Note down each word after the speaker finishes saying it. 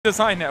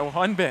design now,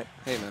 one bit.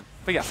 Hey, man.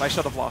 But yes, I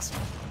should have lost.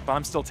 But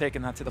I'm still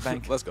taking that to the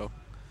bank. Let's go.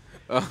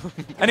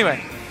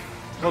 Anyway,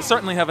 we'll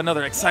certainly have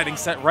another exciting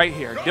set right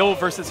here. Dill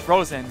versus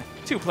Frozen,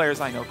 two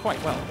players I know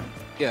quite well.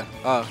 Yeah,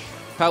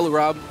 Palu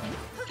Rob.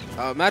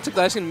 Matchup that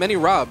I've seen many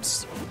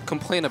Robs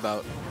complain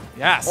about.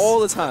 Yes. All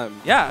the time.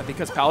 Yeah,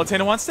 because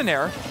Palutena wants to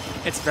nair.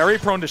 It's very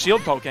prone to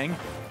shield poking.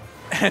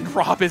 And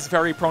Rob is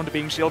very prone to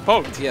being shield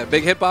poked. Yeah,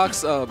 big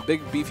hitbox,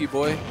 big beefy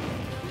boy.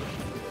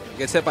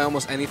 Gets hit by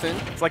almost anything.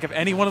 It's like if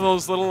any one of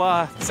those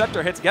little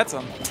scepter hits gets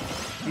him,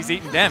 he's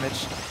eating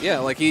damage. Yeah,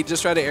 like he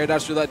just tried to air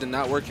dodge through that, did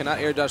not work. Cannot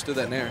air dodge through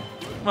that nair.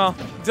 Well,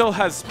 Dill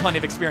has plenty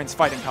of experience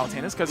fighting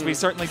Palutenas because we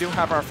certainly do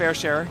have our fair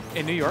share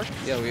in New York.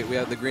 Yeah, we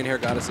have the green hair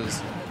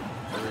goddesses.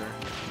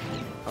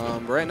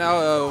 Right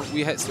now,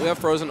 we have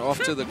Frozen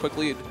off to the quick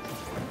lead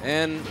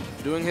and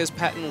doing his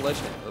patent ledge.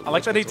 I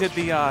like that he did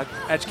the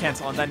edge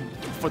cancel and then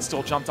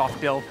footstool jumped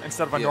off Dill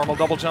instead of a normal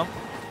double jump.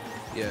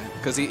 Yeah,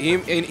 because he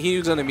was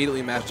going to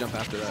immediately mash jump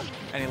after that.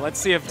 And let's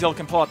see if Dill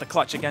can pull out the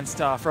clutch against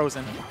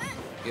Frozen.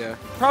 Yeah.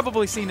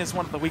 Probably seen as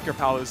one of the weaker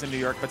Palus in New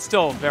York, but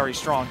still very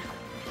strong.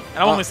 And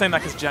I'm only saying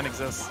that because Jen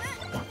exists.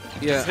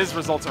 Yeah. His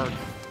results are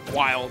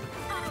wild.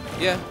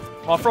 Yeah.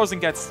 While Frozen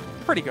gets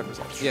pretty good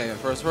results. Yeah, yeah.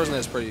 Frozen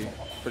has pretty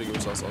good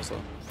results also.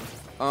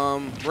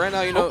 Right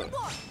now, you know,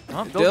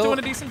 Dill's doing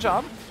a decent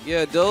job.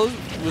 Yeah, Dill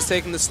was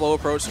taking the slow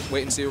approach,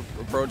 wait and see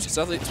approach,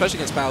 especially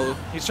against Palu.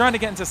 He's trying to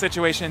get into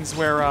situations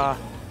where I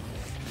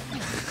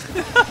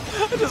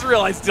just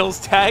realized Dill's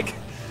tag.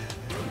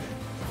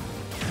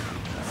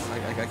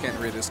 I can't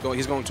read this.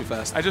 He's going too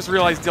fast. I just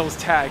realized Dill's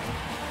tag.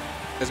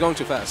 It's going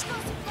too fast.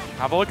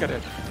 Have a look at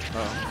it.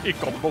 Oh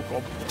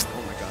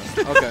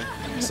my god. Okay.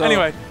 So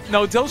anyway,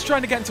 no, Dill's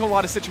trying to get into a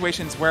lot of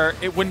situations where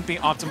it wouldn't be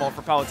optimal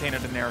for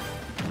Palutena to nair.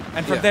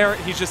 And from there,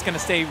 he's just going to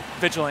stay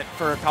vigilant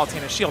for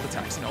Palutena's shield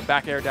attacks, you know,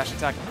 back air, dash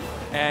attack.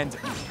 And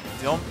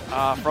Dill,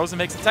 Frozen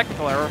makes a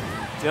technical error.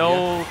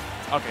 Dill,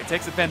 okay,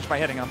 takes advantage by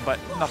hitting him, but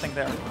nothing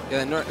there.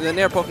 Yeah, the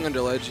nair poking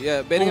under ledge.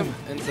 Yeah, baiting him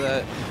into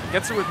that.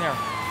 Gets it with nair.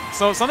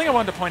 So something I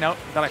wanted to point out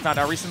that I found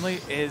out recently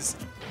is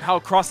how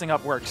crossing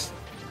up works.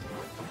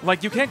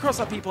 Like, you can't cross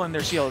up people in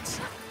their shields,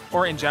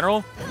 or in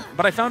general,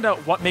 but I found out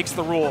what makes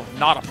the rule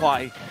not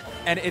apply,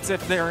 and it's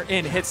if they're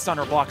in hit stun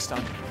or block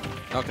stun.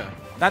 Okay.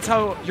 That's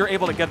how you're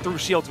able to get through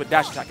shields with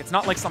dash attack. It's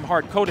not like some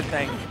hard-coded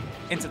thing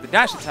into the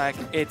dash attack.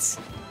 It's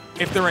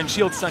if they're in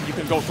shield stun, you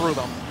can go through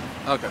them.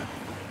 Okay.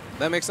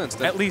 That makes sense.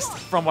 At least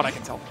from what I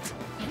can tell.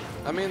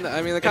 I mean,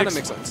 that kind of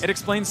makes sense. It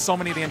explains so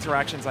many of the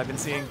interactions I've been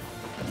seeing.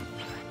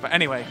 But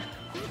anyway,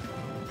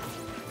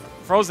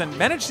 Frozen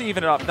managed to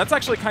even it up. That's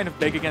actually kind of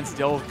big against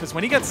Dill, because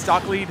when he gets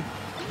stock lead,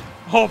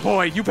 oh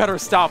boy, you better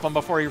stop him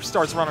before he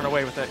starts running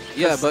away with it.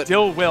 Yeah, but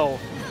Dill will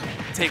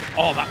take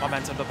all that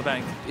momentum to the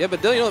bank. Yeah,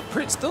 but Dill, you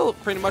know, still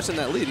pretty much in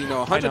that lead. You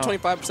know,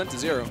 125% to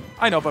 0.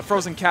 I know, but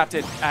Frozen capped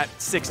it at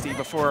 60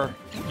 before,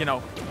 you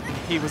know,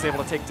 he was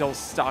able to take Dill's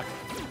stock.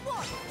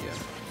 Yeah.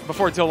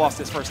 Before Dill lost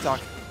his first stock.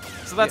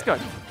 So that's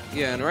good.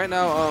 Yeah, and right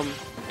now,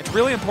 it's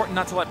really important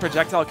not to let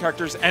projectile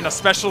characters, and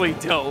especially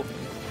Dill,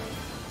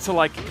 to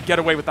like get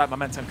away with that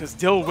momentum, because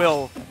Dill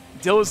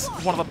is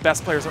one of the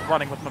best players at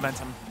running with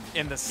momentum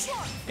in the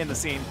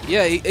scene.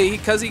 Yeah,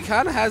 because he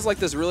kind of has like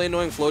this really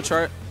annoying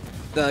flowchart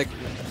that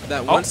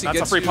once he gets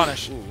that's a free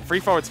punish. Free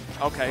forwards.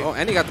 Okay. Oh,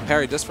 and he got the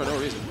parry just for no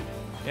reason.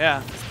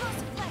 Yeah.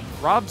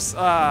 Rob's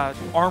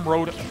arm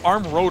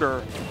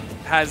rotor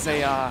has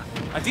a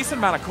decent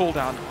amount of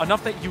cooldown,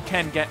 enough that you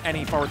can get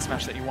any forward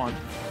smash that you want.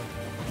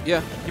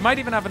 Yeah. You might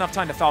even have enough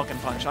time to Falcon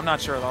Punch. I'm not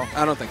sure, though.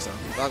 I don't think so.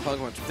 Falcon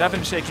Punch.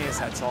 Devin's shaking his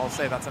head, so I'll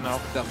say that's a no.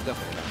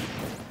 Definitely.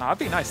 That'd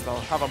be nice, though.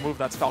 Have a move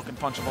that's Falcon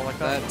Punchable like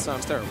that. That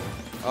sounds terrible.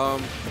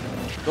 But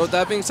with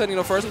that being said, you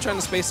know, Frozen trying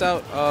to space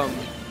out I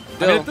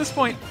mean, at this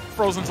point,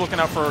 Frozen's looking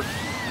out for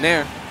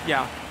nair.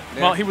 Yeah.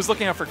 Nair. Well, he was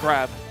looking out for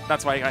grab.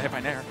 That's why he got hit by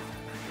nair.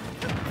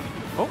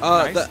 Oh,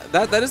 nice.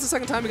 That is the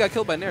second time he got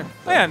killed by nair.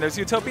 Oh, yeah, and there's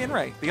Utopian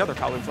Ray, the other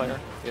Palu player.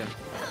 Yeah.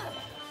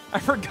 I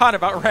forgot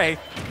about Ray,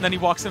 and then he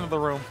walks into the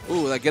room.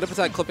 Ooh, that get up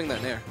attack clipping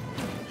that nair.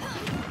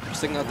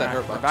 Sticking out that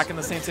hurt box. We're back in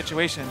the same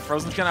situation.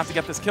 Frozen's going to have to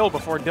get this kill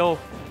before Dill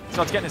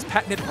starts getting his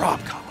patented Rob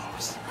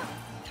combos.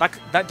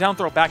 That down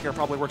throw back air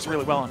probably works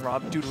really well on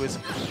Rob due to his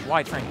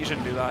wide frame. He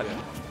shouldn't do that.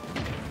 Yeah.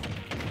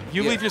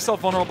 You leave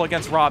yourself vulnerable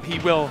against Rob, he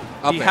will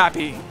be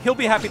happy. He'll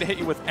be happy to hit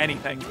you with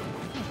anything.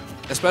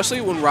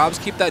 Especially when Robs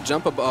keep that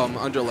jump up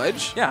under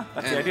ledge. Yeah,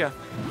 that's the idea.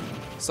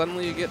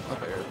 Suddenly you get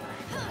up air.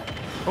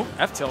 Oh,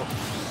 F-tilt.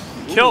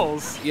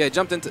 Kills. Yeah,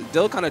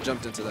 Dill kind of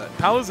jumped into that.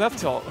 Palu's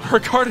F-tilt,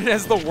 regarded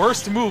as the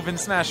worst move in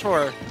Smash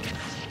 4.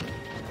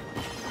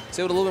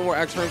 See what a little bit more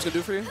active frames could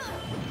do for you?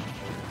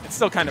 It's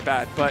still kind of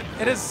bad, but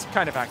it is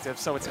kind of active,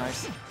 so it's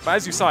nice. But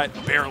as you saw,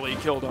 it barely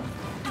killed him.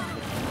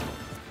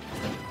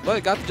 But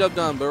it got the job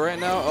done. But right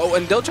now, oh,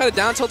 and Dill tried to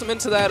down tilt him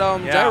into that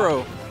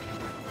gyro.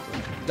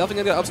 Definitely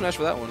gonna get up smash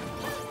for that one.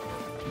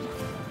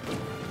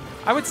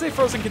 I would say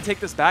Frozen can take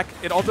this back.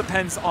 It all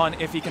depends on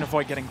if he can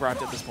avoid getting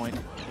grabbed at this point.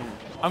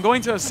 I'm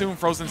going to assume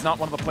Frozen's not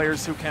one of the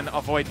players who can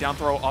avoid down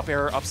throw, up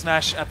air, up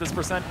smash at this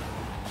percent.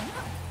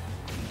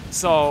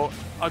 So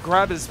a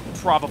grab is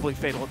probably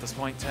fatal at this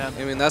point, Tim.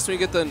 I mean, that's when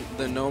you get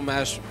the no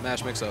mash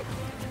mix-up.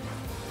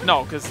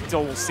 No, because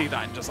Dill will see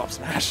that and just up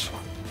smash.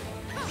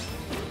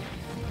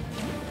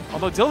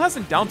 Although Dill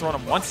hasn't down thrown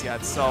him once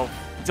yet, so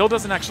Dill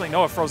doesn't actually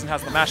know if Frozen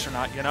has the mash or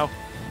not, you know?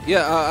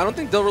 Yeah, I don't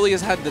think Dill really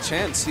has had the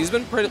chance. He's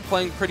been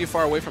playing pretty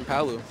far away from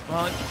Palu.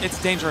 Well,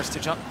 it's dangerous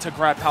to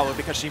grab Palu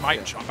because she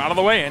might jump out of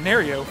the way and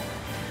near you.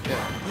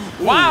 Yeah.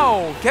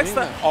 Wow! Gets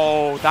the...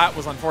 Oh, that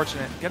was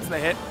unfortunate. Gets the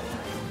hit.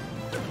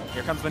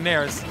 Here comes the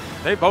nairs.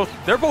 They're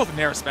both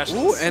nair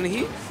specialists. Ooh, and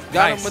he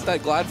got him with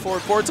that glide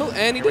forward tilt,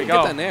 and he didn't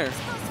get that nair.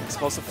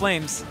 Explosive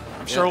flames.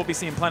 I'm sure we'll be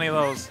seeing plenty of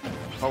those.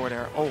 Forward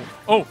air.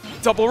 Oh,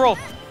 double roll.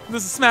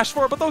 This is smash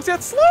forward, but those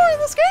get slower in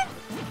this game.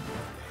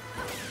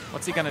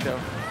 What's he gonna do?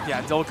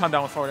 Yeah, Dill will come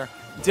down with forward air.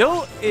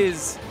 Dill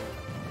is...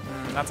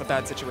 that's a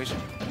bad situation.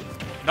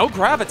 No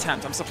grab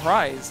attempt. I'm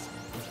surprised.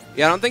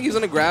 Yeah, I don't think he's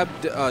gonna grab,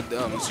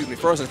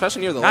 Frozen,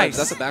 especially near the legs.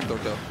 That's a backdoor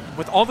kill.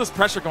 With all this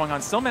pressure going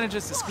on, still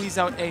manages to squeeze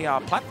out a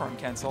platform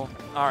cancel.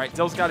 All right,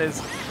 Dill's got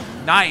his...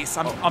 Nice.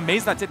 I'm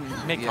amazed that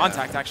didn't make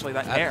contact, actually,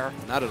 that nair.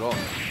 Not at all.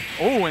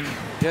 Oh, and...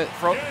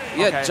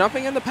 Yeah,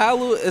 jumping into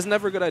Palu is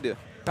never a good idea.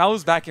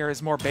 Palu's back air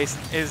is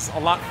a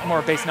lot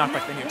more base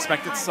knockback than you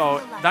expected,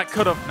 so that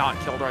could have not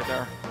killed right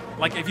there.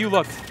 Like, if you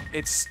looked,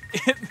 it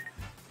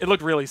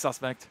looked really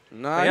suspect.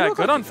 Nah, yeah,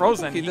 good on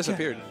Frozen. He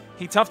disappeared.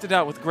 He toughed it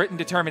out with grit and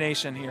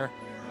determination here.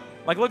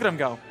 Like, look at him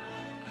go.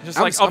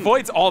 Just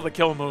avoids all the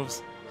kill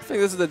moves. I think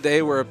this is the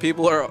day where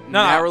people are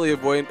narrowly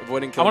avoiding kill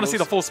moves. I want to see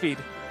the full speed.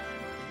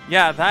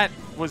 Yeah, that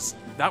was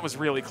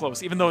really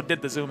close, even though it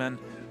did the zoom in.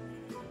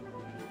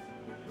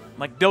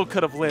 Like, Dill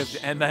could have lived,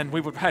 and then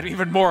we would have had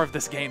even more of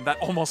this game that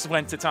almost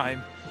went to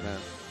time. Man.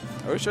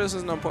 Are we sure this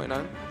is 9.9?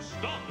 Are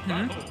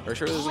we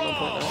sure this is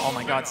 9.9? Oh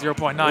my god,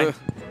 0.9.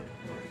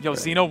 Yo,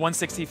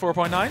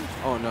 Xeno164.9?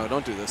 Oh no,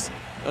 don't do this.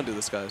 Don't do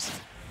this, guys.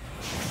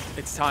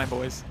 It's time,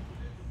 boys.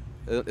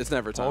 It's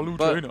never time.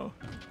 Palutena.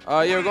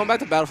 But, yeah, we're going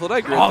back to Battlefield. I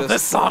agree with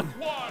this song!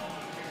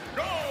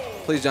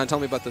 Please, John, tell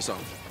me about this song.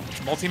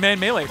 Multi-man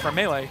Melee from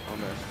Melee. Oh,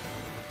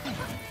 man.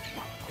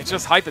 It's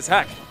just hype as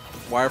heck.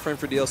 Wireframe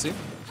for DLC?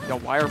 Yo,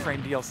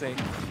 wireframe DLC.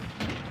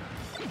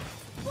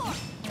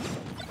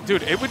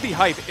 Dude, it would be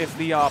hype if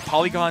the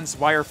polygons,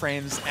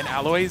 wireframes, and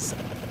alloys,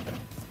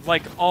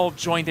 like, all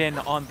joined in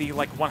on the,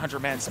 like,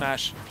 100-man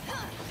smash.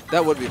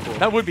 That would be cool.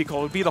 That would be cool.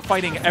 It would be the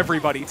fighting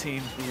everybody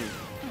team.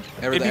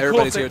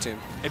 Everybody's here team.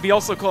 It'd be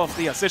also cool if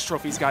the assist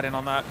trophies got in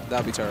on that.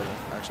 That'd be terrible,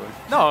 actually.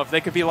 No, if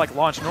they could be, like,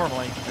 launched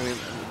normally. I mean,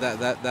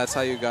 that's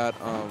how you got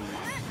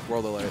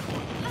World of Light.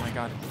 Oh, my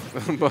God.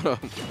 But,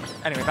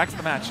 anyway, back to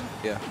the match.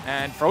 Yeah.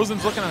 And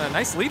Frozen's looking at a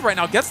nice lead right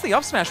now. Gets the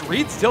up smash.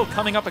 Reads Dill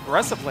coming up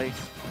aggressively.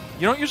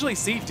 You don't usually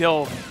see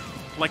Dill,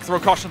 like,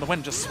 throw caution to the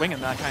wind just swing in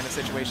that kind of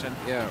situation.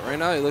 Yeah, right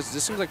now it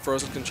just seems like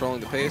Frozen's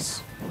controlling the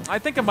pace. I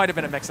think it might have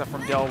been a mix-up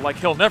from Dill. Like,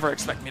 he'll never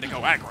expect me to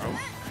go aggro.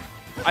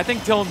 I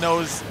think Dill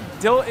knows.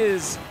 Dill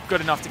is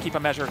good enough to keep a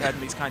measured head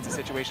in these kinds of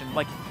situations.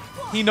 Like,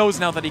 he knows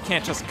now that he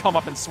can't just come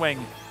up and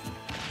swing.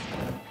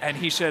 And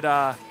he should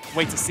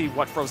wait to see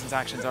what Frozen's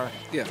actions are.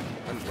 Yeah.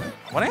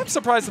 What I am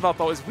surprised about,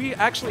 though, is we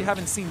actually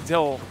haven't seen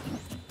Dill.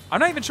 I'm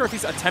not even sure if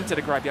he's attempted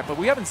a grab yet, but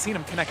we haven't seen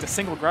him connect a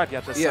single grab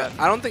yet this set.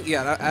 I don't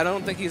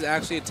think he's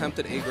actually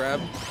attempted a grab.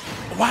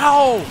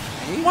 Wow!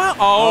 Wow!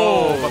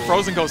 Oh, but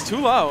Frozen goes too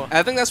low.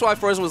 I think that's why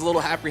Frozen was a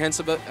little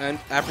apprehensive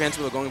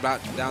of going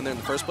back down there in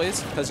the first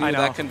place, because he knew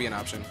that can be an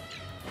option.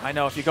 I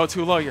know. If you go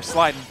too low, you're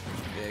sliding.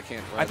 Yeah, you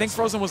can't. I think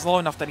Frozen was low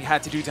enough that he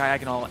had to do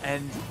diagonal,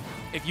 and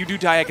if you do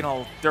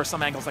diagonal, there are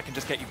some angles that can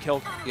just get you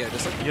killed. Yeah,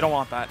 just like you don't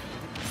want that.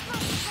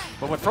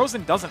 But what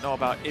Frozen doesn't know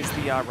about is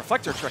the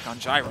reflector trick on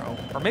gyro.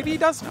 Or maybe he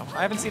does know.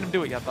 I haven't seen him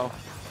do it yet, though.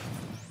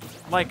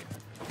 Like,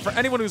 for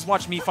anyone who's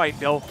watched me fight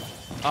Dill,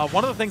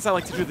 one of the things I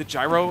like to do with the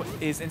gyro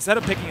is instead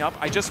of picking up,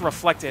 I just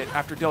reflect it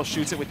after Dill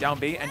shoots it with down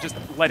B and just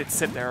let it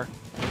sit there.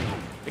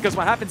 Because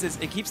what happens is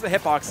it keeps the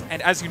hitbox,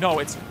 and as you know,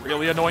 it's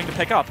really annoying to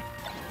pick up.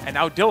 And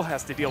now Dill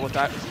has to deal with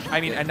that.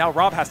 I mean, and now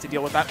Rob has to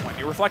deal with that when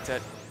you reflect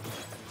it.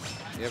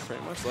 Yeah,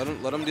 pretty much.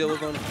 Let him deal with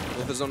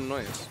his own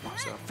annoyance.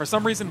 So. For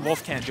some reason,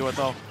 Wolf can't do it,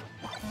 though.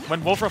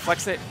 When Wolf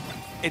reflects it,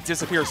 it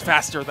disappears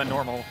faster than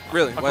normal.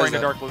 Really? According to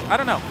Dark Blue. I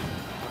don't know.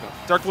 Okay.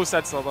 Dark Blue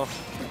said so, though.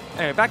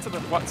 Anyway, back to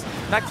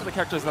the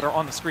characters that are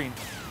on the screen.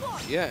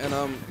 Yeah,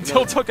 and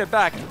Dill took it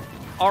back.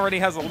 Already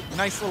has a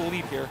nice little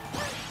lead here.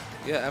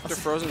 Yeah, after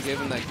Frozen gave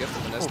him that gift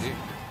of an SD.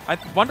 I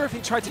wonder if he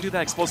tried to do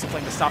that explosive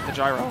flame to stop the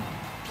gyro.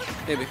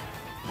 Maybe.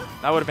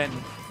 That would have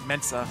been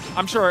Mensa.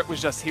 I'm sure it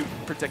was just he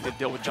predicted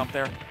Dill would jump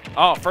there.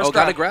 Oh, first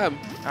grab. Got a grab.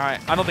 All right,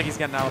 I don't think he's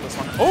getting out of this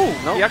one.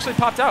 Oh, no. He actually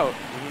popped out.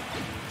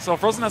 So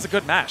Frozen has a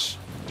good mash.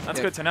 That's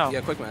good to know.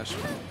 Yeah, quick mash.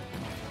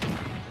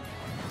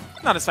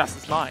 Not as fast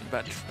as mine,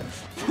 but.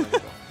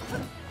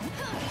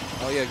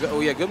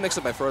 Oh yeah, good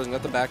mix-up by Frozen.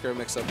 Got the back air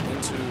mix-up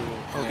into...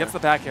 Oh, gets the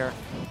back air.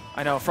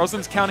 I know,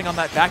 Frozen's counting on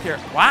that back air.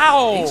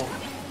 Wow!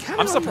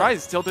 I'm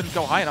surprised Dill didn't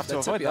go high enough to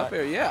avoid that.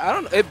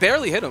 Yeah, it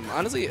barely hit him.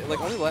 Honestly, like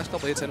only the last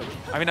couple hits hit him.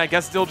 I mean, I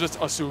guess Dill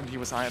just assumed he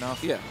was high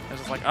enough. Yeah. I was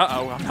just like,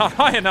 uh-oh, I'm not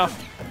high enough.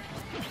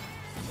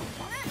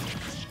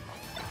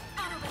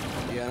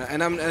 Yeah,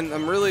 and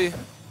I'm really...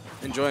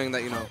 enjoying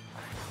that, you know,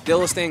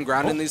 Dill is staying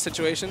grounded in these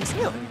situations.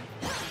 Really?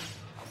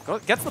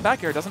 Gets the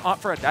back air, doesn't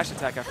opt for a dash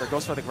attack after,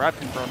 goes for the grab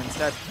confirm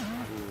instead.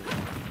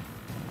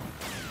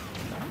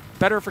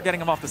 Better for getting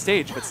him off the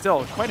stage, but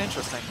still quite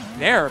interesting.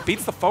 Nair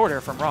beats the forward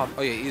air from Rob.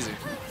 Oh yeah, easy.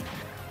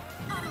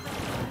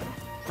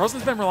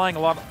 Frozen's been relying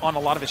on a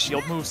lot of his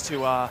shield moves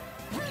to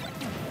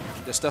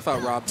stuff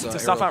out Rob's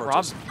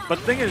But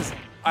the thing is,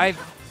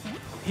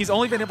 he's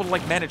only been able to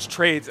like manage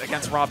trades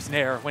against Rob's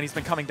Nair when he's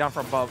been coming down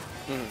from above,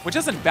 which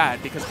isn't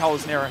bad because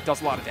Palu's Nair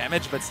does a lot of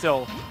damage, but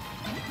still,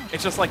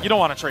 it's just like you don't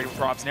want to trade with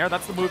Rob's Nair.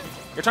 That's the move.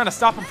 You're trying to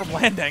stop him from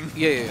landing.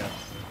 Yeah.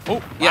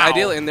 Oh, yeah, wow.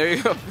 ideally, and there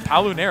you go.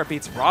 Palu Nair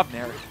beats Rob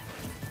Nair.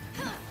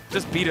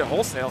 Just beat it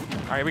wholesale. All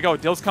right, here we go.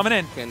 Dill's coming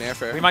in. Okay, Nair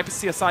fair. We might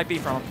see a side B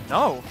from him.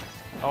 No.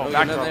 Oh,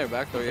 back throw.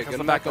 Back throw. Yeah, get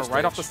him back throw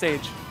right off the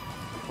stage.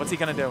 What's he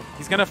going to do?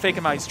 He's going to fake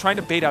him out. He's trying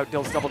to bait out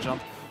Dill's double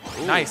jump.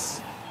 Ooh.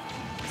 Nice.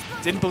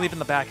 Didn't believe in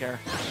the back air.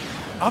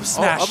 Up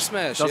smash. Oh, up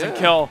smash. Doesn't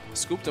kill.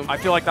 Scooped him. I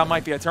feel like that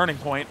might be a turning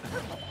point.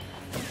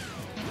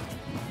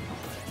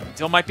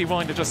 Dill might be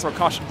willing to just throw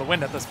caution to the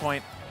wind at this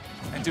point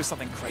and do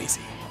something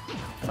crazy.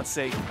 Let's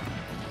see.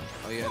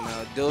 Oh yeah,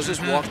 no. Dill's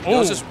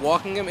just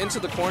walking him into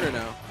the corner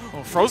now.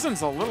 Oh,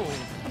 Frozen's a little...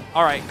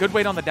 All right, good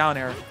weight on the down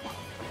air.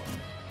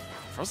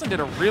 Frozen did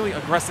a really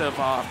aggressive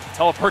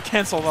teleport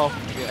cancel, though.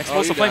 Yeah.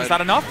 Explosive flame, is that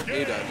enough? Yeah,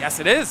 he died.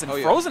 Yes, it is. And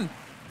Frozen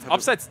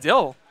upsets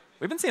Dill.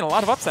 We've been seeing a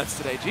lot of upsets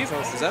today.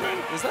 Jesus. Is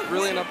that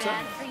really an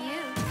upset?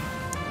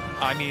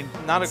 I mean...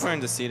 Not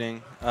according to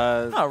seeding.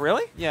 Oh,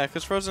 really? Yeah,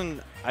 because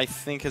Frozen, I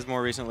think, is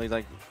more recently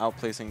like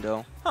outplacing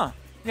Dill. Huh.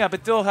 Yeah,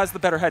 but Dill has the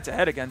better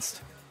head-to-head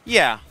against.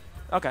 Yeah.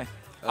 Okay.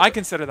 I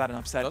consider that an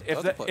upset.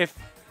 If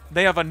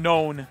they have a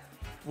known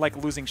like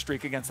losing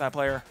streak against that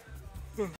player.